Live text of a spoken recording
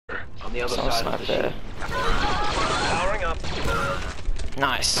on the other Someone side of the sniped there. Powering up.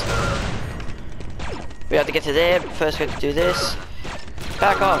 Nice. We have to get to there, but first we have to do this.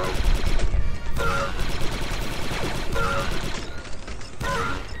 Back up.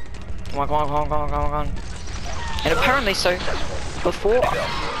 Come on, come on, come on, come on, come on. And apparently, so before,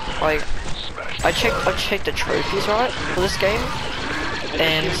 like, I checked the trophies, right, for this game,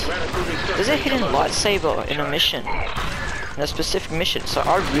 and there's a hidden lightsaber in a mission, in a specific mission, so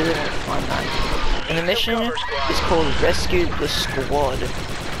I really want to find that. And the mission is called Rescue the Squad.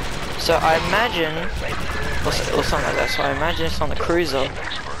 So I imagine, or something like that, so I imagine it's on the cruiser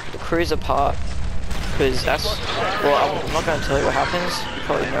part, because that's, well, I'm not going to tell you what happens, you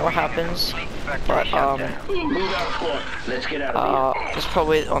probably know what happens, but, it's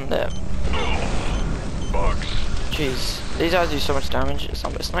probably on there. Jeez, these guys do so much damage, it's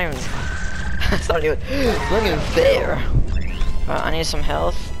not even, it's not even fair. Right, I need some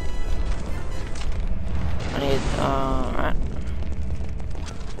health. I need, right.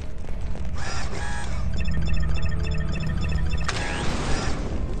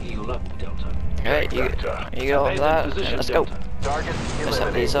 Okay, you get all of that, and let's go. Let's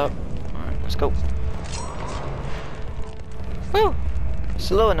have these up. Alright, let's go. Woo! It's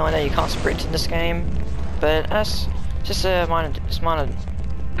a little annoying that you can't sprint in this game, but that's just a minor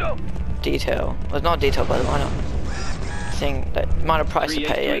detail. Well, it's not detail, but a minor thing, minor price to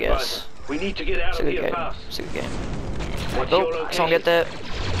pay, I guess. We need to get out of here fast. It's a good game. Oh, someone get there.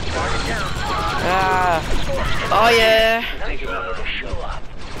 Ah! Oh yeah!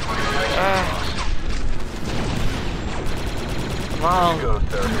 Come on,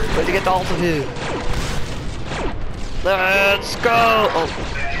 where'd you get the altitude? Let's go! Oh,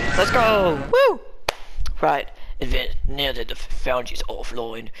 let's go! Woo! Right, now that the foundry is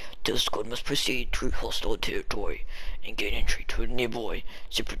offline, the squad must proceed through hostile territory and gain entry to a nearby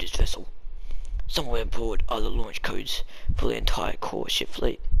separatist vessel. Somewhere aboard are the launch codes for the entire core ship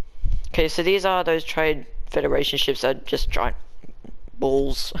fleet. Okay, so these are those trade federation ships that are just giant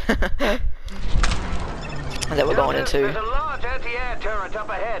balls that we're going into. There's a large anti-air turret up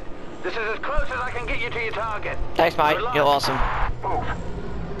ahead. This is as close as I can get you to your target. Thanks, mate. You're awesome.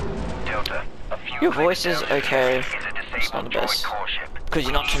 Delta, Your voice is okay. It's not the best. Because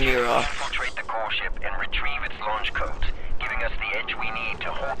you're not Tamura. Infiltrate the core ship and retrieve its launch codes, giving us the edge we need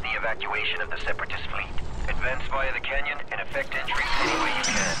to halt the evacuation of the separatist fleet. Advance via the canyon and effect entry any way you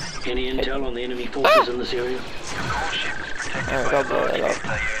can. Any intel on the enemy forces in this area? Your core ship is protected by a large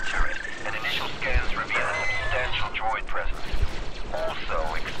anti-air turret, and initial scans reveal a substantial droid presence.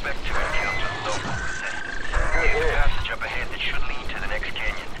 Also, expect to encounter local resistance. There's a passage up ahead that should lead to the next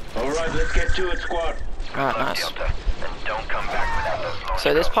canyon. Alright, let's get to it, squad. Alright, nice. Delta, and don't come back without those launch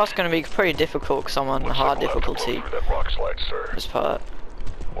So this codes. part's going to be pretty difficult because I'm on hard difficulty. This part.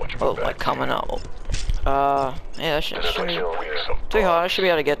 Oh, like coming up. Yeah, that shouldn't be too hard. I should be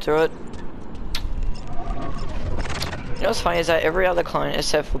able to get through it. You know what's funny is that every other clone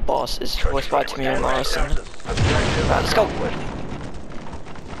except for boss is voiced by Tamura Morrison. Right, let's go.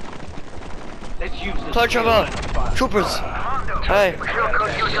 Clone Trooper! Troopers! Hey!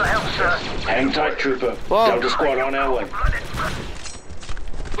 Hang tight, trooper. Whoa. Delta squad on our way.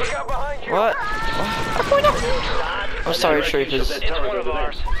 What? What's going on? I'm sorry, troopers. It's one of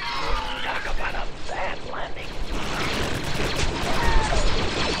ours.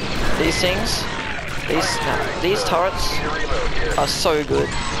 These things, these turrets are so good.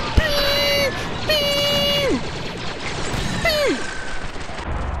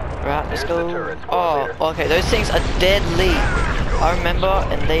 Right, let's go. Oh, okay, those things are deadly. I remember,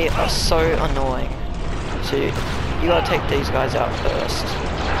 and they are so annoying. So you gotta take these guys out first.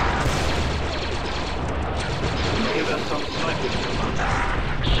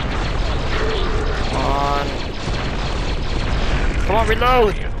 Come on. Come on,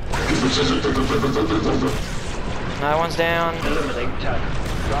 reload! No one's down. Eliminate target.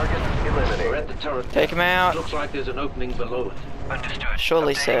 Target eliminated. We're at the turret. Take him out. Looks like there's an opening below it. Understood.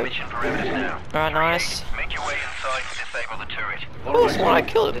 Surely so. Mission perimeter now. Alright, nice. Make your way inside and disable the turret. Oh, that's one I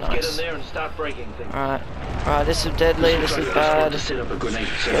killed him, Let's get in nice. there and start breaking things. Alright. Alright, this is deadly, this is bad. To set up a grenade.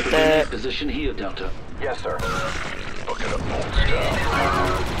 Set Get up a there. grenade position here, Delta. Yes, sir. Bucket up, bolts down.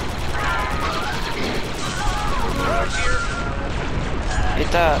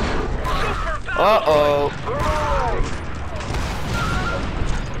 Get that. Uh-oh.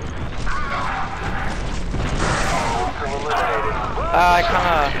 I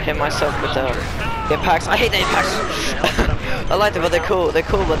kinda hit myself with the impacts. I hate the impacts. I like them, but they're cool. They're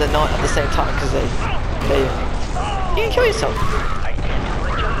cool, but they're not at the same time because they. You can kill yourself.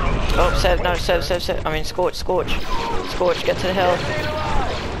 Oh, Seb, no, Seb. I mean, Scorch. Get to the hell.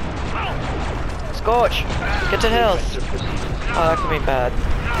 Scorch! Get to health! Oh, that could be bad.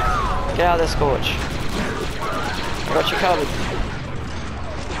 Get out of there, Scorch. I got you covered.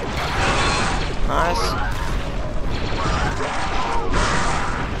 Nice.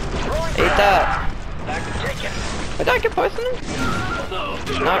 Eat that! Did I get both of them?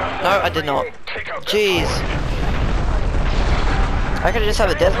 No, I did not. Jeez. I could just have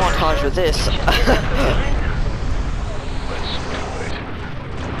a death montage with this.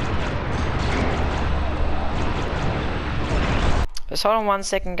 Just hold on 1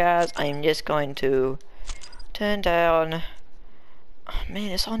 second, guys. I'm just going to turn down. Oh,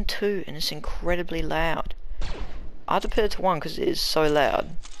 man, it's on 2 and it's incredibly loud. I have to put it to 1 because it is so loud.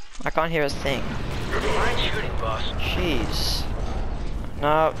 I can't hear a thing. Fine shooting, boss. Jeez.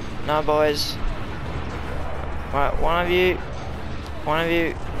 No, boys. Right, one of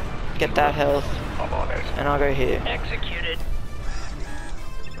you, get that health, I'm on it. and I'll go here. Executed.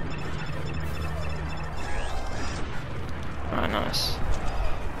 Alright, nice.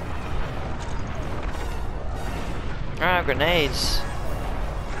 Alright, grenades.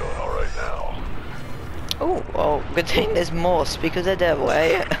 Going alright now. Oh, well, good thing there's more. Speak of the devil,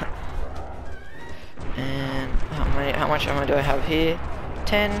 eh? And how much ammo do I have here?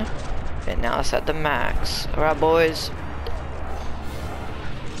 10. And now it's at the max. Alright, boys.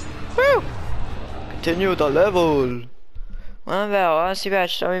 Woo! Continue the level. One val, honestly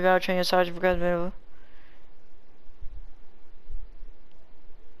batch, sorry val, train your sergeant for middle.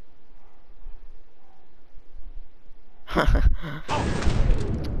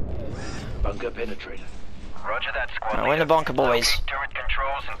 Bunker penetrated. Roger that, squad. Alright, we're in the bunker, boys. Turret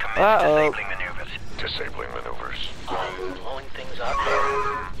controls and command disabling maneuvers. Disabling maneuvers. Blowing things up.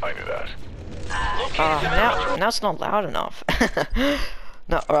 I knew that. Now it's not loud enough.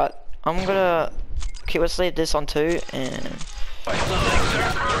 No, alright. I'm gonna keep sleep this on 2 and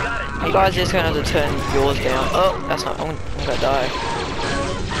you guys just gonna have to turn yours down. Oh, that's not. I'm gonna die.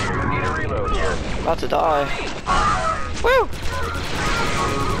 Need a reload here. About to die. Woo!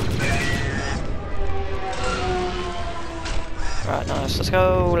 Right, nice. Let's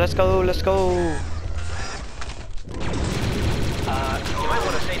go. Let's go. Let's go. You might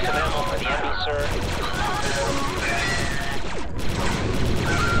want to save some ammo for the enemy, sir.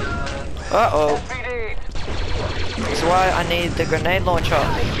 Uh-oh. That's why I need the grenade launcher.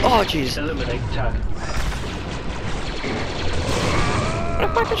 Oh, jeez. Eliminate target. What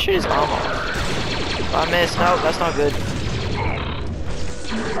if I can shoot his armor? I missed. No, that's not good.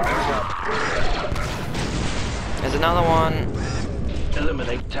 There's another one.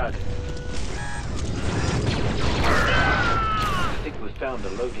 Eliminate target. I think we've found a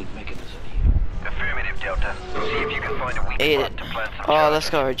loading mechanism here. Affirmative, Delta. See if you can find a weak Eat spot it. to plant some Oh, let's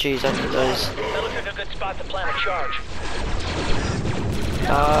go. Jeez, I need those. That looks like a good spot to plant a charge.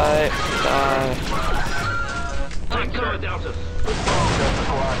 Die. Die. Take cover, Delta.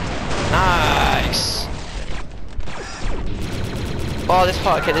 Nice. Oh, this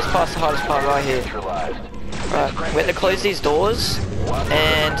part. Okay, this part's the hardest part right here. Right, we have to close these doors,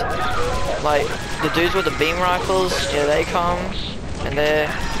 and like the dudes with the beam rifles, yeah, they come, and their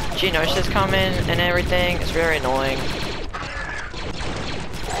Geonosis come in and everything. It's very annoying.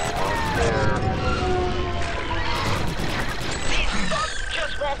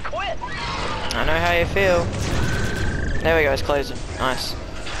 Just won't quit. I know how you feel. There we go, it's closing. Nice.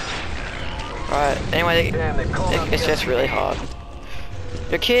 Right, anyway, it's just really hard.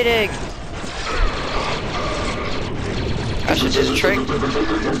 You're kidding! I should just trick.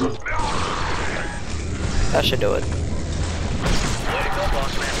 That should do it. Way to go,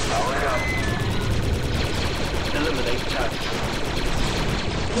 boss man. Eliminate target.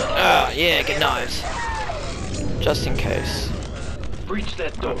 Ah, yeah, get knives. Just in case. Breach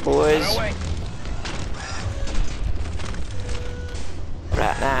that door. Boys. Away.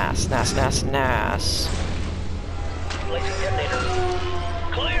 Right, nice, nice, nice, nice. Placing detonator.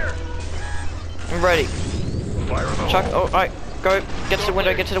 Clear. I'm ready. Fire in the Chuck, hole. oh, alright, go. Get to the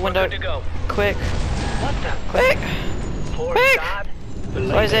window, get to the window. Good to go. Quick, What the? quick. Poor Quick. God.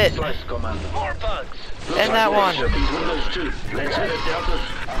 What is it? Slice, Commando. More bugs. And that one. These windows too. Let's hit it, Delta.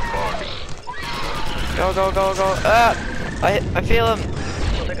 Go, go, go, go. Ah! I feel him.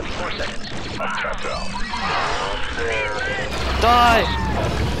 It'll take a few more seconds. I'm tapped out. Die!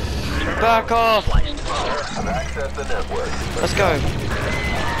 Back off! Access the network. Let's go.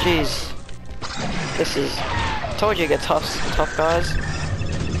 Jeez. This is... Told you to get tough guys.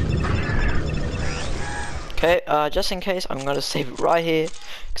 Okay, just in case, I'm gonna save it right here.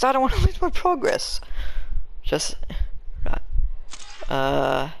 Because I don't want to lose my progress. Just... Right.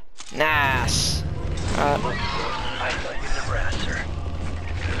 Nice. Alright. I thought you were the brass, sir.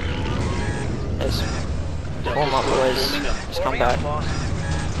 boys. All my boys. Just come back.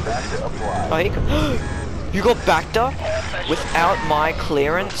 Oh, you got backed up without my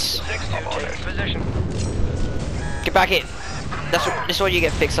clearance? Get back in. This is what you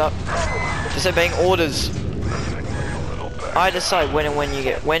get fixed up. Disobeying orders. I decide when and when you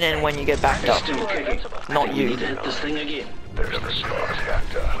get backed up. Not you. This thing again. There's the stars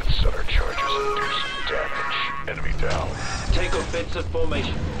hacked up. Let's set our charges and do some damage. Enemy down. Take offensive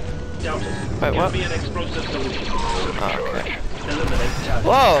formation. Doubters. Wait, what? Be an explosive solution. Oh, okay. Eliminate target.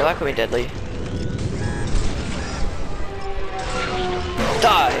 Whoa, that could be deadly.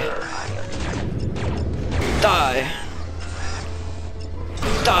 Die. Die.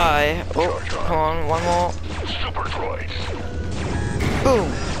 Die. Oh, come on, one more. Super droids.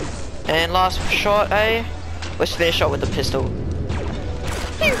 Boom. And last shot, eh? Let's finish up with the pistol.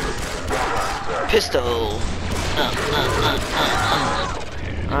 Pistol.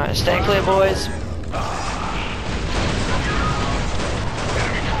 Alright, stand clear, boys.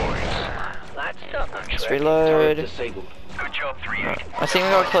 Let's reload. Disabled. Good job, 3-8. I think we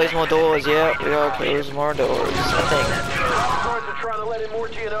gotta close more doors, yeah. We gotta close more doors, I think. Guards are trying to let in more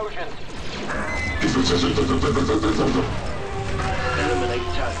Geonosians. Eliminate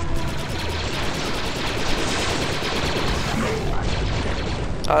target.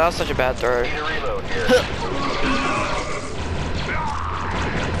 Oh, that was such a bad throw.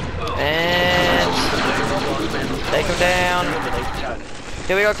 And take him down.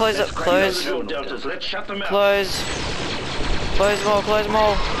 Here we go, close it, close. Let's shut them out. Close. Close them all, close them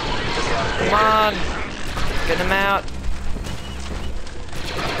all. Come on. Get them out.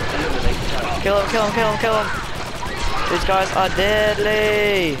 Kill him, kill him, kill him, kill him. These guys are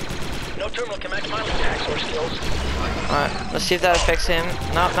deadly. No terminal can match my attacks or skills. Alright, let's see if that affects him.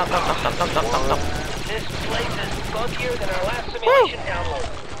 No. This place is buggier than our last simulation download.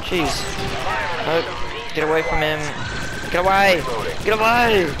 Jeez. Nope. Get away from him. Get away! Get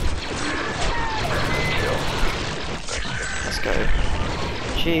away! Let's go.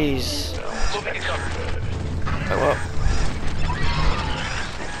 Jeez. Oh well.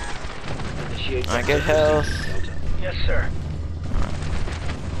 Alright, good health. Yes, sir.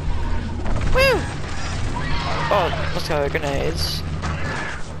 Woo! Oh, let's go, grenades.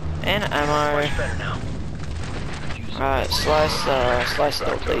 And ammo. Alright, slice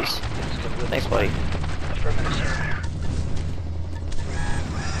though, please. Thanks, buddy.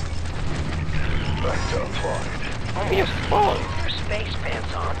 Oh, Your space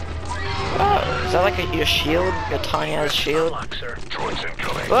pants on. oh, is that like your shield? Your tiny ass shield? Droids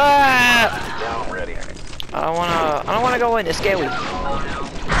incoming. Ah! Down ready. I don't wanna go in, it's scary.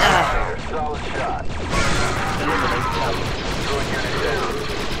 Ah. Solid shot.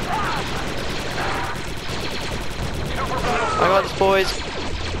 I got this, boys.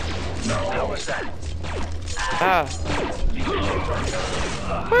 How was that? Ah.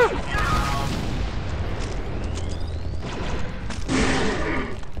 Woo.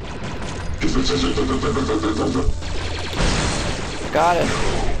 Got it.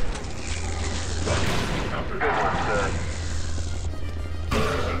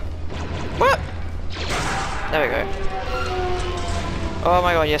 What? There we go. Oh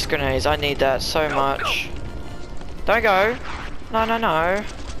my god, yes, grenades. I need that so much. Don't go. No.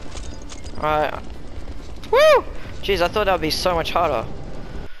 Alright. Woo! Jeez, I thought that would be so much harder.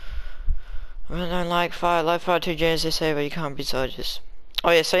 I don't like fire. Live fire 2 Geonosis saver. You can't be soldiers. Oh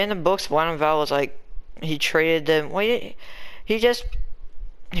yeah, so in the books, one of Val was like, he treated them. Well, he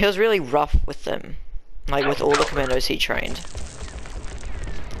was really rough with them, like with all the commandos he trained.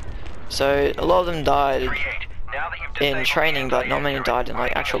 So a lot of them died in training, but not many died in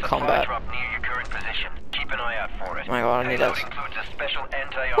like actual combat. Oh my god, I need that.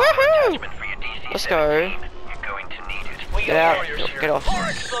 Woohoo! Let's go. Get out. Get off.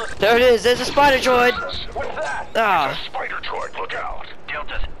 There it is. There's a spider droid. Ah. Spider droid, look out.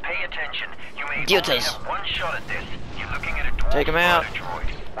 Deltas, pay attention. You may Deltas. only have one shot at this. You're looking at a dwarf Take him out. spider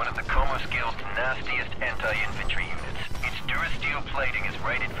droid, one of the Commerce Guild's nastiest anti-infantry units. Its durasteel plating is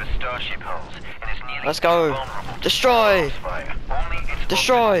rated for starship hulls and is nearly Let's go. invulnerable to Destroy. fire. Only its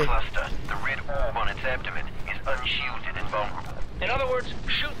Destroy. optic cluster, the red orb on its abdomen, is unshielded and vulnerable. In other words,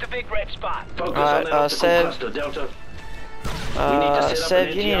 shoot the big red spot. Focus Alright, on that optical Seb. cluster, Delta. We need to set up Seb,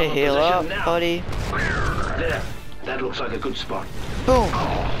 an you need to anti-armor heal up, position now. buddy. There. That looks like a good spot. Boom.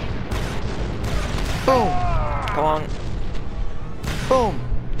 Boom. Come on. Boom.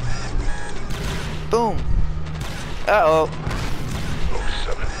 Boom. Uh-oh.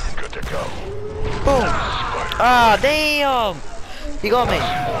 07, good to go. Boom. Ah, damn. You got me.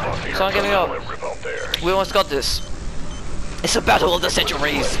 Someone get me up. Rip out there. We almost got this. It's a battle of the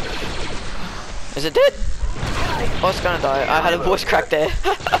centuries. Is it dead? Oh, it's gonna die. I had a voice crack there.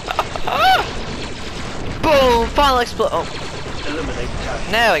 Boom! Final explode. Oh.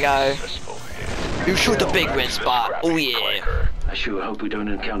 There we go. You shoot the big red spot. Oh yeah. I sure hope we don't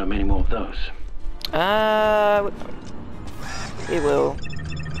encounter many more of those. We will.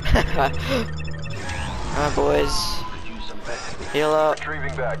 Alright, boys. Heal up.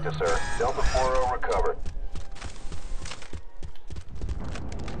 Retrieving back to sir. Delta 4-0 recovered.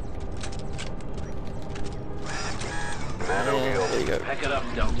 Commando Yeah, there you go. Pack it up,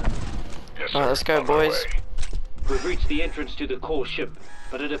 Delta. Yes, Alright, let's go, boys. We've reached the entrance to the core ship,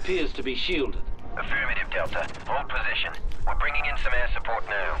 but it appears to be shielded. Affirmative, Delta. Hold position. We're bringing in some air support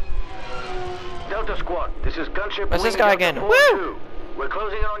now. Delta Squad, this is gunship. Where's this Wing guy Delta again? 4-2. Woo! We're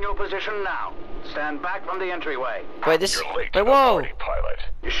closing in on your position now. Stand back from the entryway. Wait, this. You're late Wait, to the whoa! party, pilot.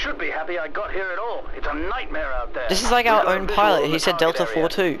 You should be happy I got here at all. It's a nightmare out there. This is like We've our got a own visual pilot. on He the said target Delta area.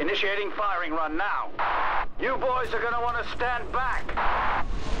 4-2. Initiating firing run now. You boys are gonna want to stand back.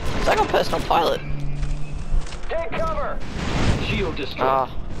 It's like our personal pilot. Take cover. Shield destroyed. Ah.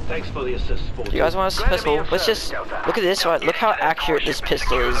 Thanks for the assist, Sport. Do you guys want us to Glad to be pistol? of Let's service, just Delta. look at this, right? Look how accurate this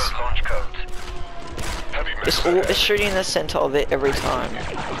pistol is. Launch codes. Heavy It's shooting in the center of it every time. So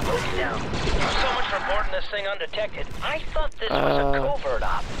much for boarding this thing undetected. I thought this was a covert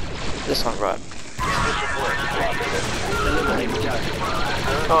op. This one, right?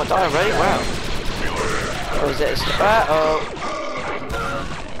 Oh, die already? Wow. What was this? Uh-oh.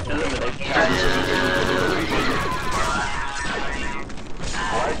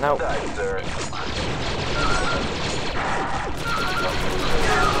 Nope.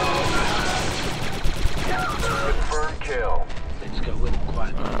 Confirm kill. Let's go in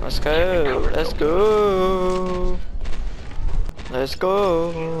quiet. Let's go. Let's go. Let's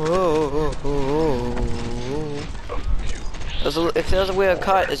go. If there's a weird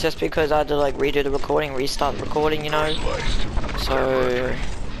cut, it's just because I had to like redo the recording, restart the recording, you know. So,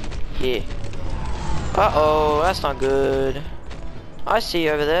 yeah. Uh-oh, that's not good. I see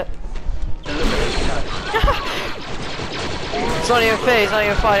you over there. It's not even fair, he's not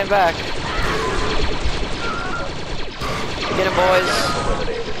even fighting back. Get him, boys.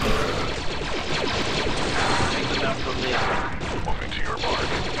 Take them out from there. Moving to your mark.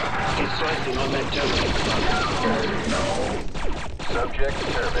 Get slicing on that token. Subject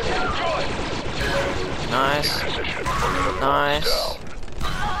terminated. Nice. Position. Nice.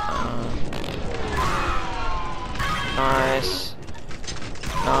 Nice.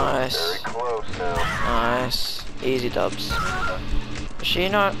 Nice. Very close now. Nice. Easy dubs. Actually, you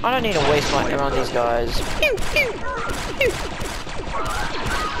know, I don't need to waste my ammo on these guys. Pew, pew, pew.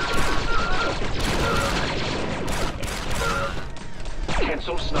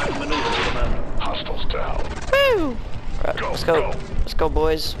 Cancel sniper maneuver, Commando. Hostiles down. Woo! Right, let's go. Let's go,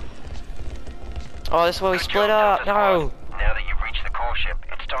 boys. Oh, this is where we split up. No. Now that you've reached the core ship,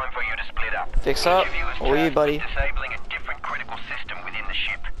 it's time for you to split up. Fix up. Each of you is Or you, tasked buddy. with disabling a different critical system within the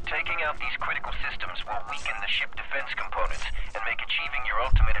ship. Taking out these critical systems will weaken the ship defense components and make achieving your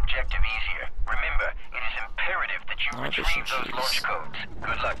ultimate objective easier. Remember, it is imperative that you Night retrieve vision, those launch codes.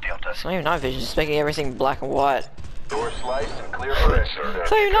 Good luck, Delta. It's not even night vision, it's making everything black and white. Door sliced and clear for exit.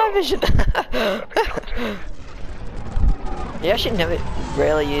 It's not even night vision. You actually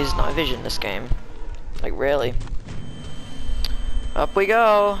rarely use night vision in this game. Like, rarely. Up we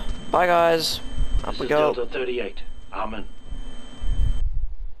go. Bye, guys. Up This we is go. Delta 38. Amen.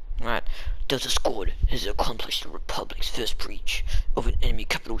 Right. Delta Squad has accomplished the Republic's first breach of an enemy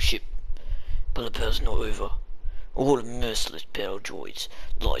capital ship. But the battle's not over. All the merciless battle droids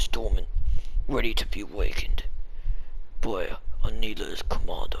lies dormant, ready to be awakened by a needless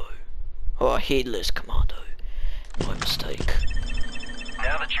commando. Or a heedless commando. My mistake.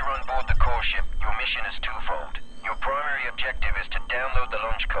 Now that you're on board the core ship, your mission is twofold. Your primary objective is to download the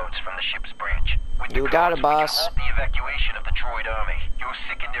launch codes from the ship's bridge. With You the got codes, it, boss. we can halt the evacuation of the droid army. Your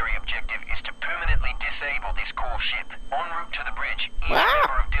secondary objective is to permanently disable this core ship. En route to the bridge, each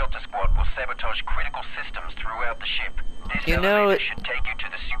member of Delta Squad will sabotage critical systems throughout the ship. This You know elevator it- should take you to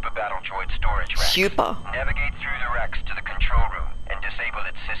the super battle droid storage rack. Super. Navigate through the racks to the control room and disable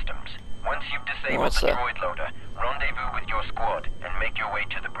its systems. Once you've disabled What's the that? droid loader, rendezvous with your squad and make your way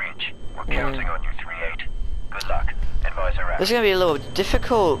to the bridge. We're counting on you, 3-8. Good luck. Advisor out. This is gonna be a little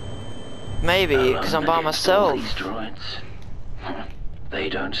difficult. Maybe, because I'm by Against all myself. These droids. They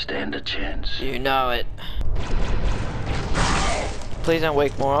don't stand a chance. You know it. Please don't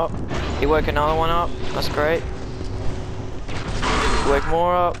wake more up. You woke another one up. That's great. Wake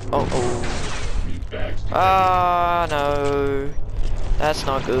more up. Oh, oh. Ah, no. That's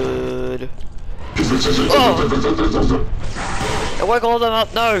not good. Oh! I woke all of them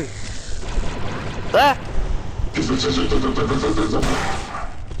up. No. Ah!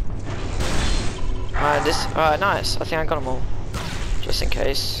 Alright, nice. I think I got them all. Just in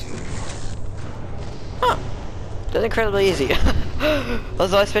case. Huh. That's incredibly easy. I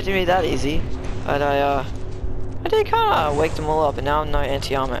was not expecting it to be that easy. And I did kinda wake them all up, and now I'm no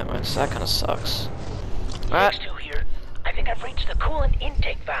anti-armor ammo, so that kinda sucks. Alright. Here. I think I've reached the coolant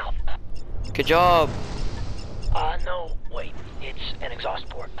intake valve. Good job. No, wait. It's an exhaust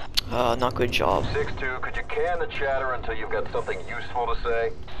port. Not good job. 6-2, could you can the chatter until you've got something useful to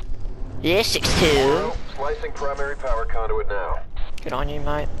say? Yeah, 6-2. Slicing primary power conduit now. Good on you,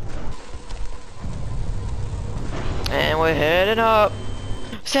 mate. And we're heading up.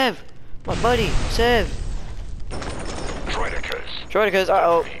 Sev! My buddy, Sev! Droidicus,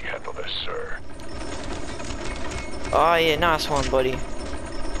 uh-oh. Handle this, sir. Oh yeah, nice one, buddy.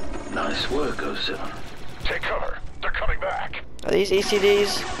 Nice work, 07. Take cover. They're coming back. Are these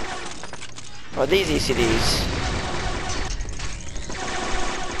ECDs? Or are these ECDs?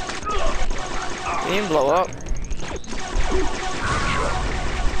 You didn't blow up.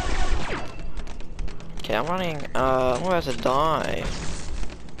 Okay, I'm running, I'm about to die.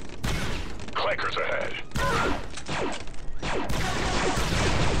 Clankers ahead.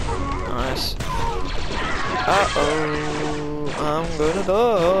 Nice. Uh-oh, I'm gonna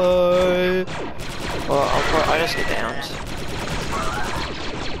die. Well, I just get downed.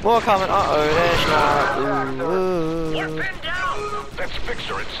 More coming, uh-oh, there's not. Ooh. That's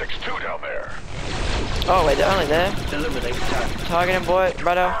Fixer and 6-2 down there. Oh wait, they're only there. Eliminate target. Target him, boy,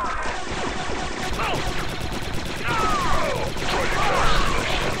 brother.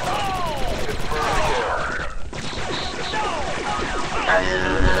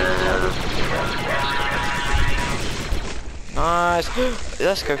 Nice.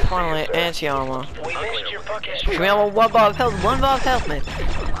 Let's go, finally, anti-armor. Give me one bar of health, man.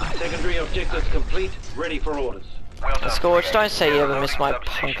 Secondary objectives complete. Ready for orders. Scorch, don't say you ever miss my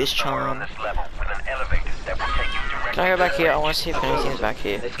punkish charm. Can I go back here? I want to see if anything's back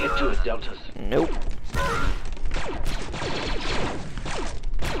here. Let's get to it, Deltas. Nope.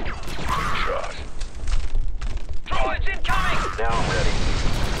 Shot. Droids incoming! Now I'm ready.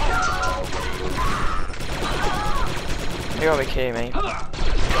 You gotta be kidding me.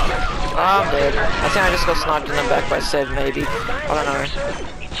 I'm dead. I think I just got sniped in the back by Sev, maybe. I don't know.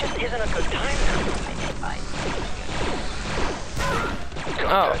 It just isn't a good time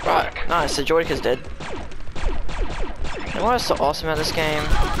Oh, right. Nice, the Droidicus dead. And what is so awesome about this game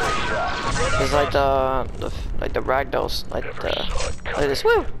is like the ragdolls, like this.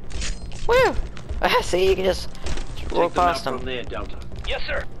 Woo! Woo! See, you can just walk past them. From there, Delta. Yes,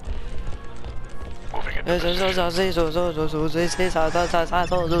 sir. Moving into I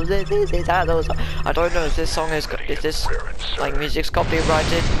don't know if this song is this like music's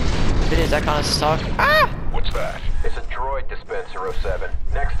copyrighted. If it is, that kind of suck. Ah! What's that? It's a droid dispenser, 07.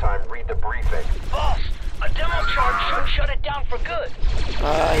 Next time, read the briefing. Boss, a demo charge should shut it down for good.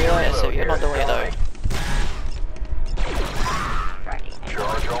 You're right, so you're not doing it though.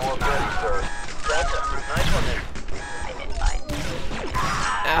 Charge almost ready, sir. Delta, nice one there.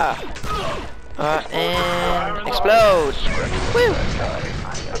 Ah. And explode. Woo!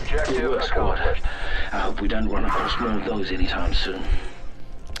 Objective Good squad. accomplished. I hope we don't run across more of those anytime soon.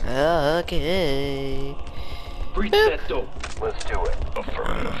 Okay. Breach that door. Let's do it.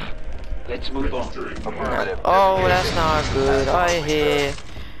 Affirmative. Let's move on. Affirmative. Oh, that's not good. I hear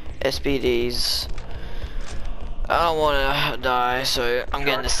SPDs. I don't want to die, so I'm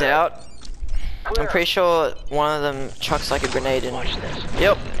getting this out. I'm pretty sure one of them chucks like a grenade in. Watch this.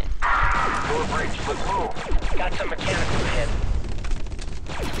 Yep. Door breach. Let's move. Got some mechanical ahead.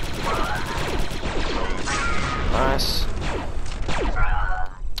 Nice.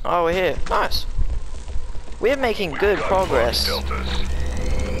 Oh, we're here. Nice. We're making good progress. Deltas.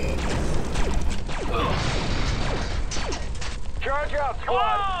 Charge out,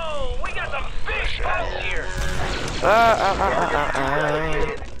 squad. Whoa! We got some big folks here.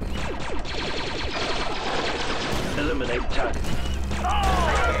 Eliminate target.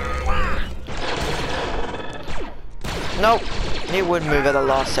 Nope. You would move at the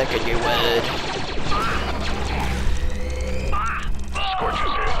last second, you would. Scorch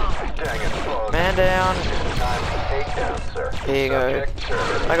is hit. Dang it, boss. Man down. Time to take down, sir. Here you go. Subject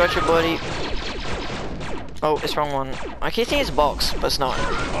terminated. I got your buddy. Oh, it's wrong one. I keep thinking it's a box, but it's not.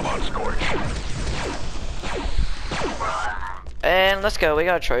 I'm on Scorch. And let's go. We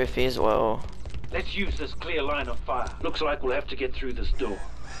got a trophy as well. Let's use this clear line of fire. Looks like we'll have to get through this door.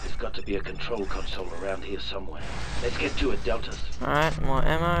 There's got to be a control console around here somewhere. Let's get to it, Deltas. Alright, more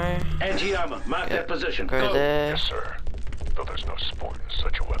ammo. Anti-armor, mark that position. Go there. Yes, sir. Though there's no sport in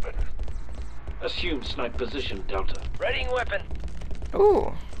such a weapon. A assume snipe position, Delta. Readying weapon.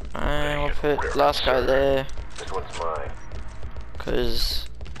 Ooh. And we'll put last guy there. This one's mine. Cause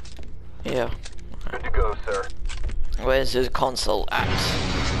yeah. Good to go, sir. Where's his console at?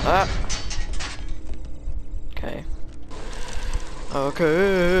 Ah. Okay.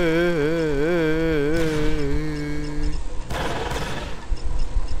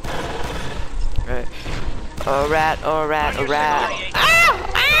 Right. Alright. Alright. Ow! Ow!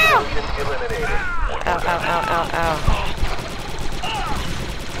 Ow! Ow! Ow!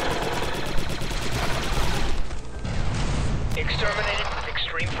 Exterminated with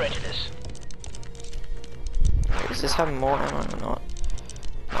extreme prejudice. Does this have more ammo or not?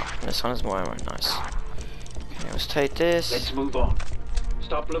 No, this one has more ammo. Nice. Okay, let's take this. Let's move on.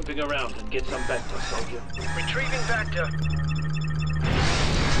 Stop lumping around and get some Vector, soldier. Retrieving Vector.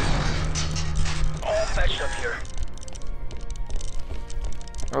 All fetched up here.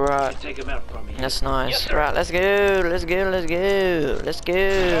 Alright. Take him out from me. That's nice. Yes, sir. Right, let's go. Let's go. Let's go. Let's Target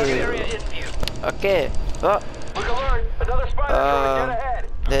area go. in view. Okay. Oh. Look alert! Another spider dead ahead!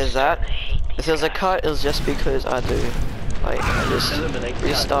 There's that. If there's a cut, it was just because I do. Like, I just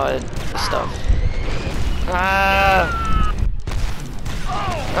restarted the stuff. Ah!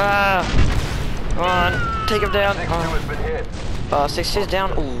 Ah! Come on, take him down. Has been hit. 6-2's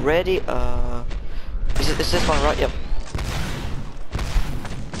down already. Is this one right? Yep.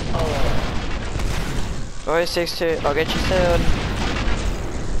 Alright, 6-2. I'll get you soon.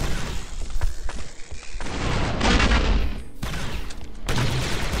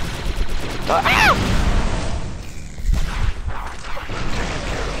 Ow!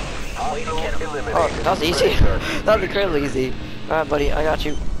 Oh, that was easy. That was incredibly easy. Alright, buddy, I got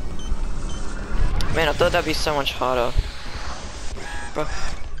you. Man, I thought that'd be so much harder. Bro,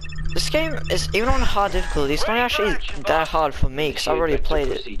 this game is, even on hard difficulty, it's not actually that hard for me, because I've already played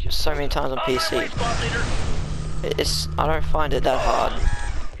it so many times on PC. I don't find it that hard,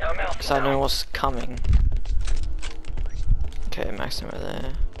 because I know what's coming. Okay, maximum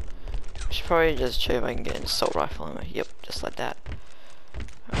there. I should probably just check if I can get an assault rifle ammo. Yep, just like that.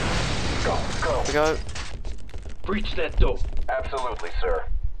 Go. Here we go. Breach that door. Absolutely, sir.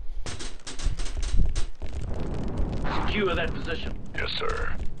 Secure that position. Yes,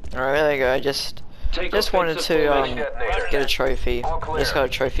 sir. Alright, there you go. I just wanted to get a trophy. Just got a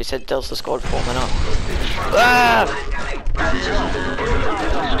trophy. It said Delta Squad forming up. Ah!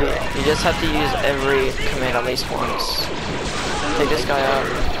 You just have to use every command at least once. Take this guy out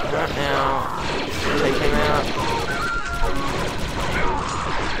right now. Take him out.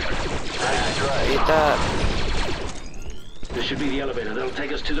 Eat that. This should be the elevator. That'll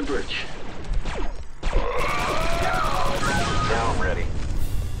take us to the bridge. Now I'm ready.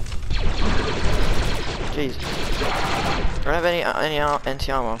 Jeez. I don't have any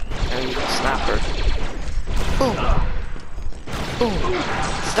anti-armor. Maybe snapper. Boom! Boom!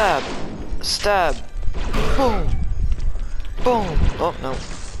 Stab! Stab! Boom! Boom! Oh, no.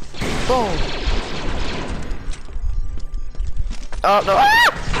 Boom! Oh, no! Ah!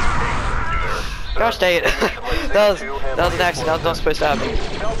 Gosh dang it. that was an accident. That was not supposed to happen.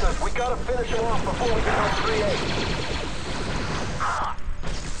 Deltas, we gotta finish him off before we become 3-8.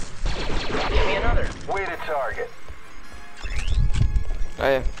 Give me another. Weighted target. Oh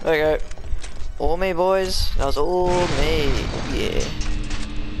yeah, there you go. All me, boys. That was all me. Yeah.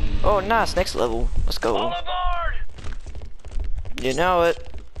 Oh, nice. Next level. Let's go. All aboard! You know it.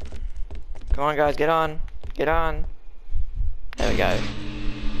 Come on, guys. Get on. Get on. There we go.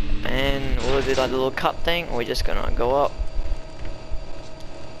 And we'll do like the little cut thing, or we're just gonna go up.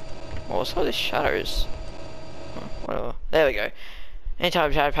 Oh, what's all these shadows? Oh, whatever. There we go.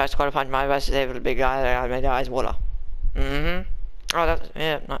 Anytime shadow packs quite a punch, my advice is able to big guy that made eyes water. Oh, that's,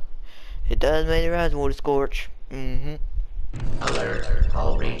 yeah, no. It does make your eyes water scorch. Alert.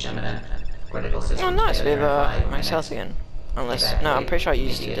 All breach imminent. Critical system. Oh, nice. We failure in have 5 max health minutes. again. Unless, no, I'm pretty sure I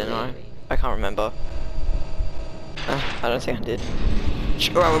used it, didn't I? I can't remember. I don't think I did.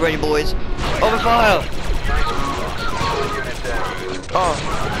 Alright, we're ready, boys. Open fire! Oh,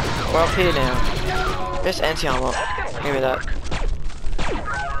 we're up here now. There's anti-armor. Give me that.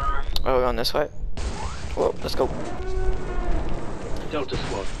 Oh, we're going this way. Whoa, let's go. Delta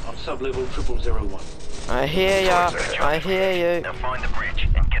Squad on sub-level 0001. I hear ya. I hear you. Now find the bridge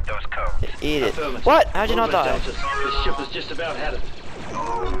and get those codes. Eat it. Affirmative. What? How'd you not Over, die? Deltas. This ship has just about had it.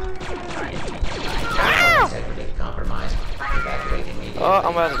 Integrity compromised. Evacuating immediately. Oh,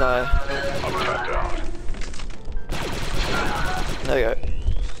 I'm about to die. I'm tapped out. There we go.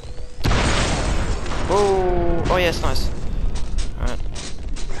 Oh, oh yes, nice. Alright.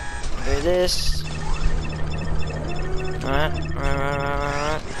 Do this.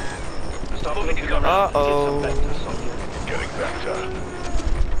 Alright. Stop Uh-oh. Getting vector.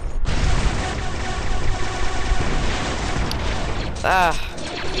 Ah.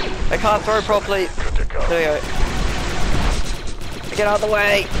 I can't throw properly. Good to go. There we go. Get out of the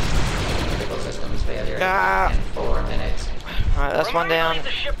way. Critical systems failure Ah. in 4 minutes. Alright, that's one down. Remind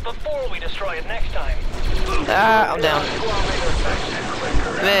me to leave the ship before we destroy it next time. Ah, I'm down.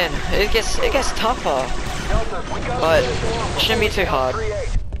 Man, it gets tougher. But it shouldn't be too hard.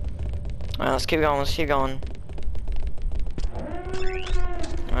 Alright, let's keep going, let's keep going.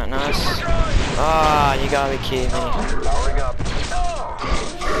 Alright, nice. Ah, you gotta be kidding me.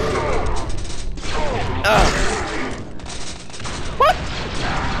 What?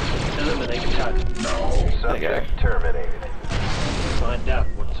 Eliminate target. There you go. Terminated. Find out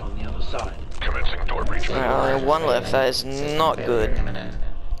what's on the other side. Commencing door breach. Alright, only one left, that is not Failure good. imminent.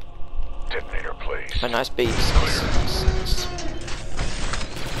 Detonator, please. A nice beat.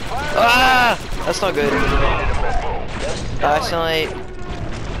 Ah! That's not good. I accidentally...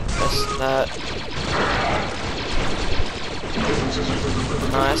 That's that.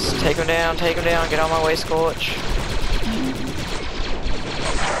 Nice. Take him down, get out of my way, Scorch.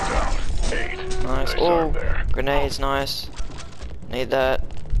 Nice. Oh, grenades, nice. Need that.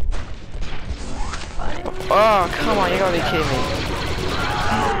 Oh, come on, you gotta be kidding me.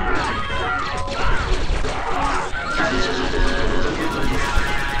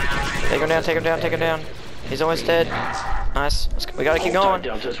 Take him down. He's almost dead. Nice. We gotta keep going.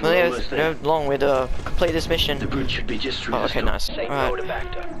 No long way to complete this mission. The brute should be just through Oh, okay, nice. Say no Alright. to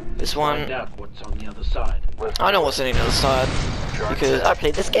Bacta. This Find one, out what's on the other side. I know what's on the other side. Because I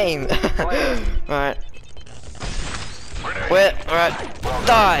played this game. Alright. Where? Alright.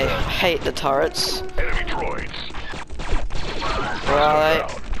 Die! I hate the turrets. Enemy droids. Where are they?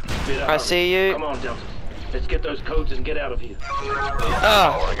 Bit of I hurry. see you. Come on, Delta. Let's get those codes and get out of here.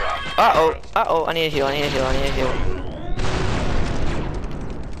 Ah! Uh-oh, I need a heal,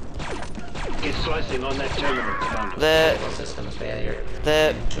 Get slicing on that terminal, Commander. There, Critical systems failure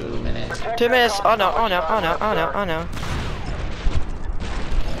there. in 2 minutes. 2 minutes. Oh no.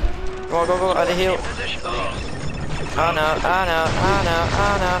 Go, out of heal. Oh no.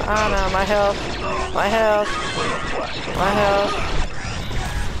 My health.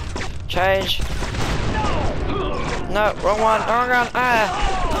 Change. No, wrong one. Ah.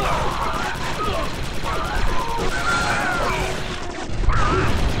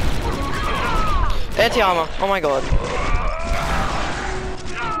 Anti-armor. Oh my god.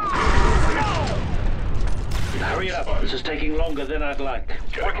 Hurry up. This is taking longer than I'd like.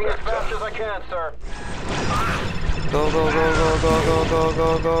 Working as fast as I can, sir. Go.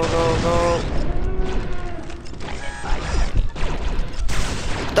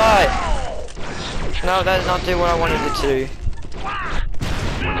 Die! No, that did not do what I wanted it to do.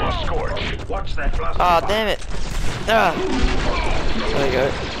 Scorch. Watch that blast. Ah, damn it. Ah. There we go.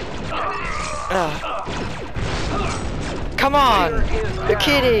 Ah. Come on! You're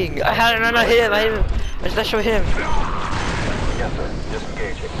kidding! I had another hit. I just shot him. Yes, sir.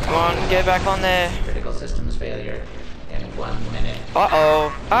 Disengaging. Come on, get back on there. Critical systems failure in 1 minute.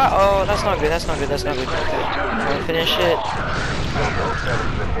 Uh-oh. That's not good. Come on, finish it.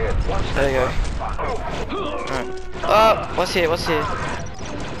 There you go. Alright. Oh, what's here? Codes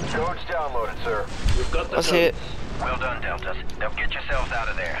downloaded, sir. We've got the What's here? Well done, Deltas. Now get yourselves out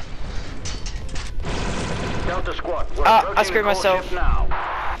of there. Delta Squad. We're I approaching screwed the core myself. ship now.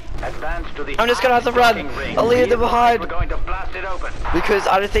 Advance to the I'm just gonna have to run. docking ring. I'll leave them We're behind. going to blast it open. Because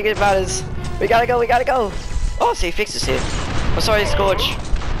I don't think it matters. We gotta go. Oh, see, fix this here. I'm sorry, Scorch.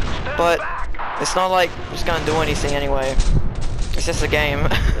 But it's not like it's gonna do anything anyway. It's just a game.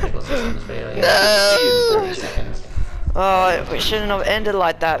 Critical systems failure No! in 30 seconds. Oh, it shouldn't have ended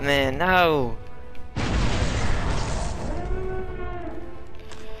like that, man. No.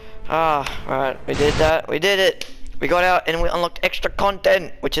 Ah, right. We did that. We did it. We got out and we unlocked extra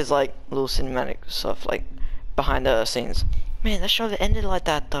content, which is like little cinematic stuff, like behind the scenes. Man, that should have ended like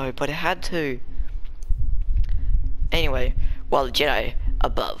that though, but it had to. Anyway, while the Jedi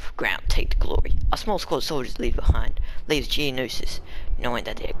above ground take the glory, a small squad of soldiers leave Geonosis, knowing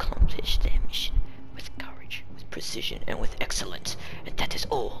that they accomplished their mission with courage, with precision, and with excellence, and that is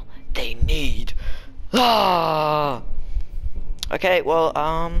all they need. Ah. Okay, well,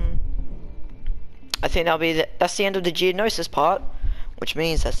 I think that's the end of the Geonosis part, which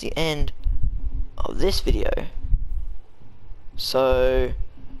means that's the end of this video. So,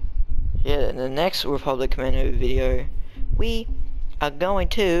 yeah, in the next Republic Commando video, we are going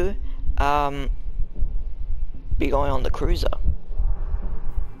to be going on the cruiser.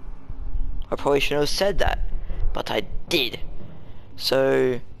 I probably shouldn't have said that, but I did.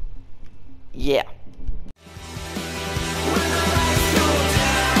 So, Yeah.